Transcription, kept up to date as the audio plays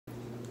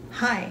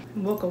Hi,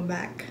 welcome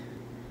back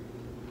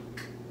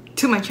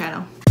to my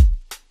channel.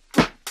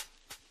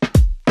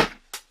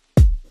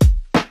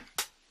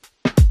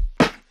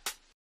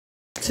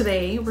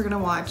 Today we're gonna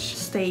watch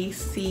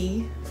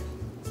Stayc.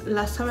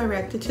 Last time I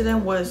reacted to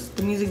them was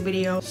the music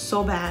video,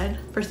 so bad.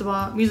 First of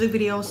all, music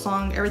video,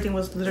 song, everything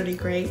was literally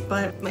great,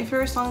 but my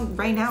favorite song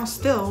right now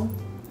still,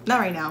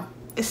 not right now,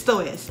 it still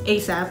is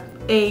ASAP.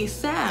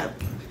 ASAP.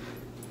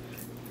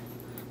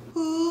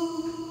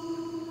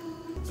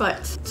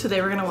 But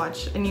today we're gonna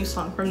watch a new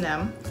song from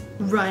them,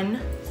 Run2U.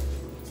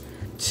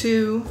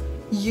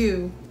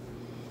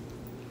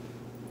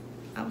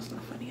 That was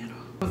not funny at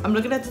all. I'm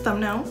looking at the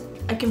thumbnail.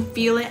 I can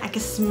feel it, I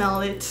can smell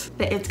it,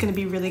 that it's gonna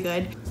be really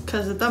good.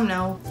 Because the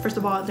thumbnail, first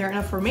of all, they're in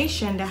a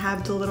formation that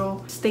have the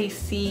little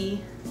Stayc,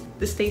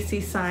 the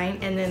Stayc sign,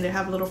 and then they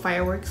have little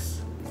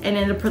fireworks. And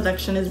then the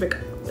production is big.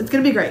 It's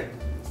gonna be great.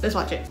 Let's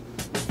watch it.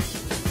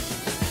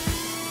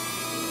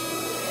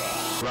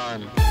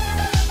 Run.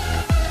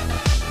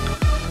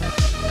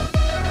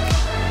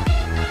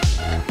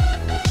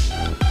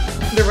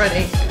 They're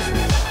running.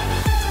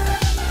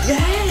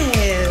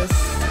 Yes!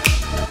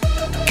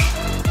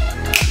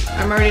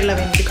 I'm already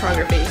loving the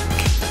choreography.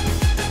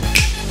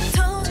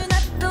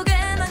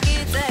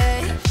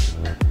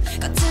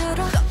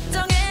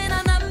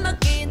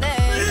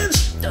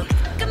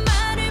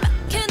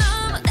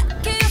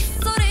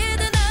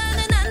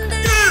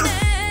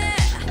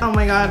 Oh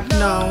my god,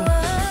 no.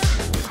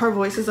 Her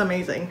voice is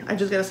amazing. I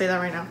just gotta say that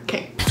right now.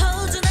 Okay.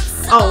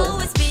 Oh.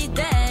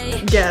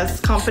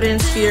 Yes,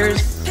 confidence,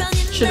 fears.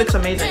 She looks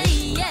amazing.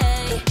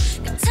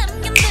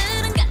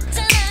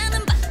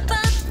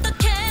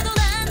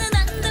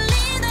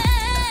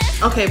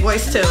 Okay,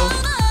 voice too.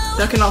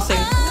 They can all sing.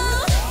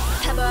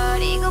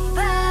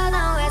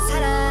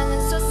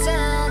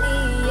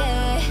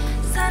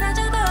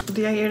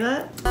 Do you hear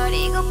that?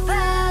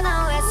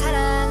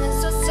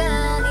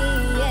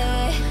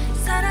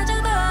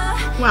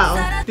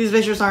 Wow, these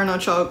visuals are no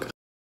joke.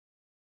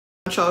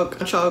 Choke.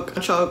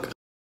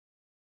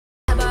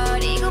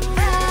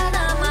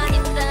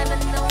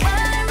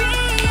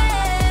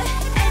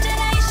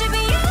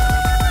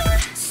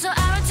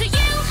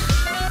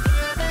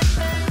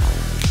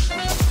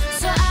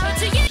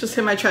 Just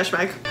hit my trash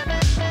bag.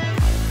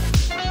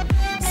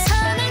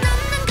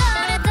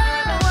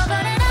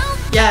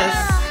 Yes.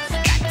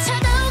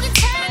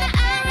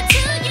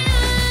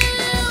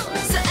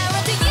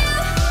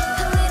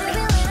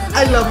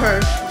 I love her.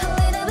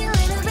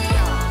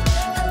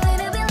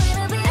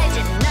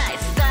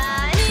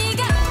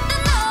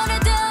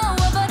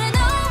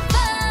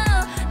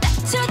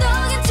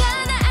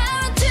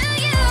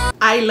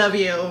 I love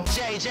you.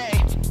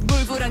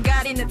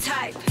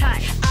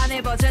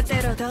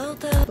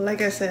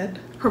 Like I said,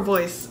 her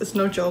voice is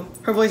no joke.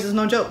 Her voice is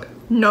no joke.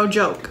 No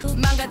joke. A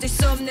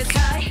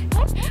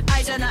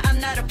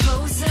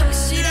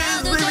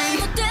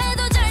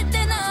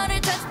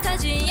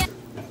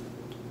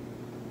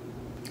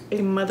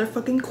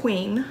motherfucking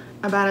queen.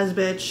 A badass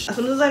bitch. As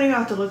soon as I don't even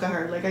have to look at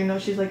her, like I know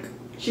she's a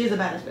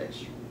badass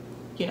bitch.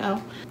 You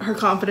know? Her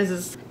confidence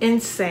is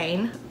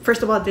insane.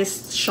 First of all,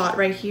 this shot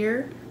right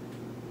here.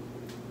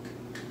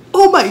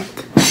 Oh my.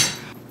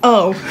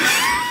 Oh.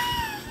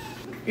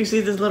 You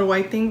see this little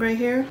white thing right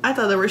here? I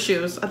thought they were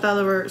shoes. I thought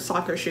they were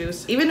soccer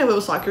shoes. Even if it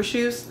was soccer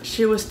shoes,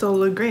 she would still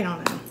look great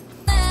on them.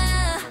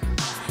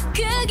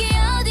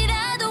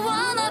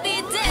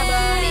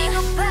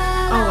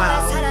 Oh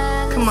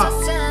wow. Come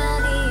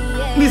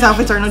on. These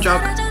outfits are no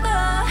joke.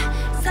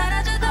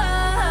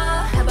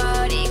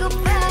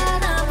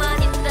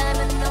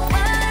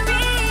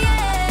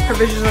 Her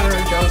visuals are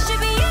no joke.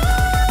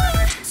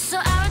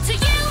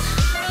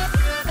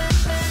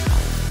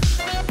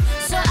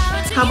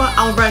 How about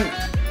I'll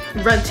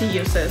run to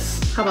you, sis?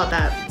 How about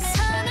that?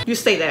 You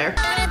stay there.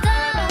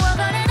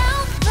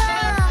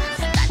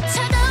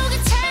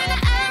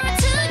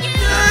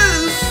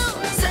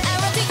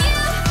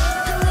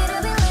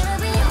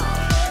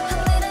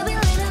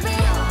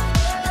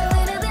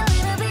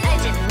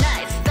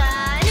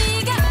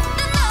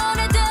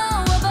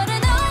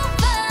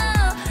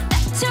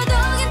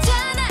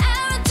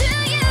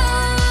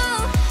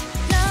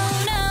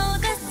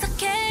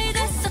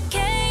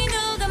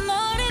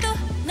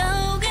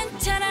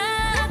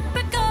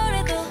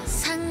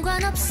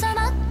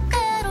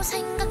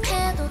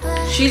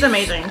 She's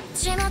amazing.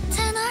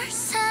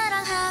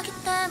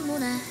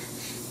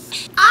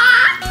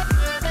 Ah!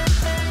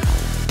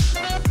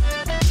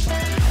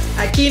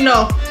 Aquí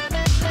no.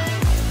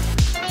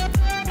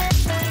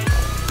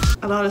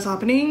 A lot is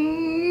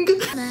happening.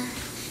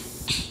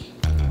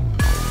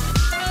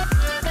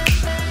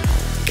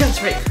 Guns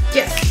break.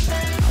 Yes.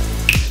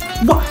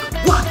 Walk.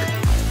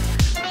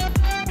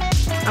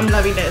 I'm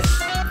loving this.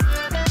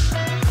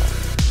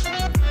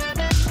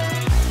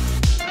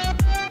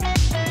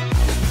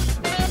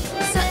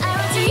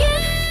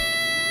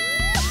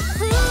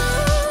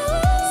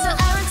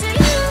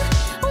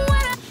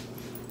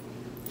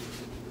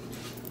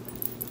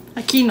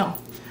 Aquino.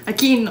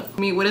 Aquino. I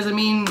mean, what does it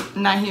mean?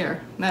 Not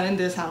here. Not in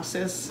this house,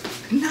 sis.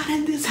 Not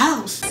in this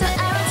house.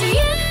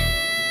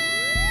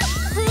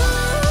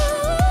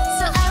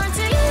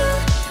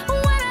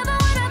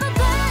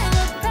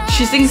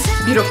 She sings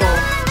beautiful.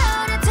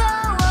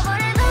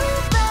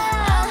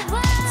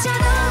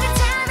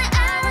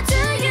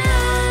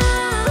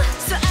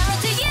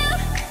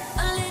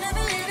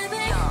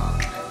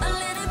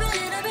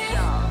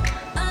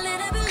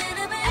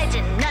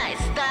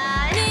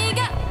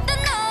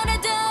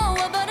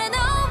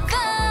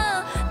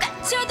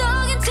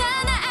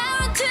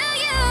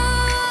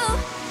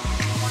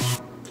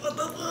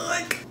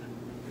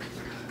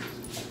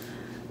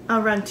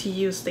 I'll run to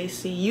you,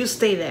 Stacey. You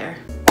stay there.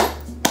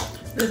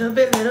 Little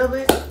bit, little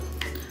bit,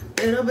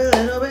 little bit,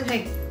 little bit.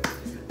 Hey,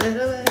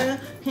 little bit,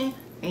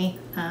 hey,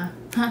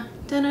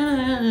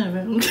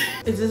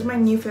 Is this my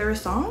new favorite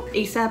song?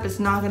 ASAP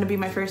is not gonna be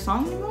my first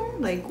song anymore.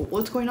 Like,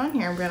 what's going on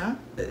here, Brenna?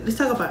 Let's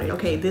talk about it.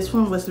 Okay, this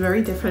one was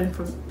very different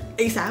from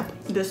ASAP.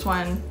 This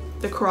one,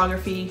 the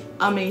choreography,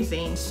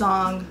 amazing.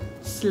 Song,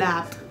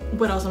 slapped.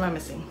 What else am I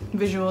missing?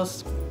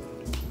 Visuals.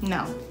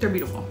 No, they're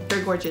beautiful.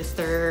 They're gorgeous.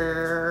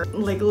 They're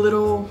like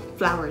little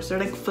flowers. They're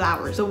like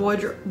flowers. The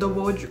wardrobe.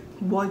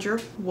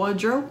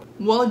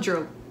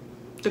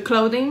 The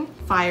clothing,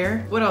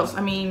 fire. What else?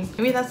 I mean,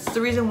 maybe that's the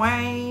reason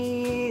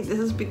why this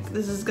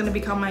is gonna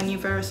become my new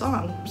favorite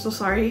song. I'm so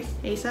sorry,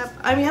 ASAP.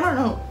 I mean, I don't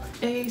know.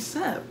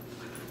 ASAP.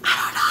 I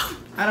don't know.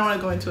 I don't want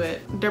to go into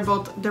it. They're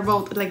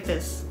both like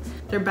this.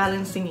 They're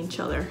balancing each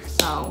other.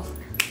 So.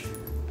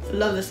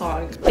 Love the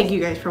song. Thank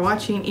you guys for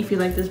watching. If you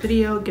like this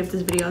video, give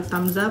this video a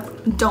thumbs up.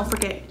 Don't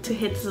forget to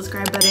hit the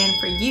subscribe button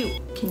for you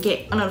can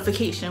get a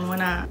notification when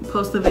I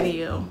post the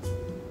video.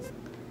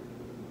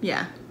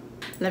 Yeah.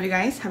 Love you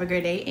guys. Have a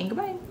great day and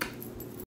goodbye.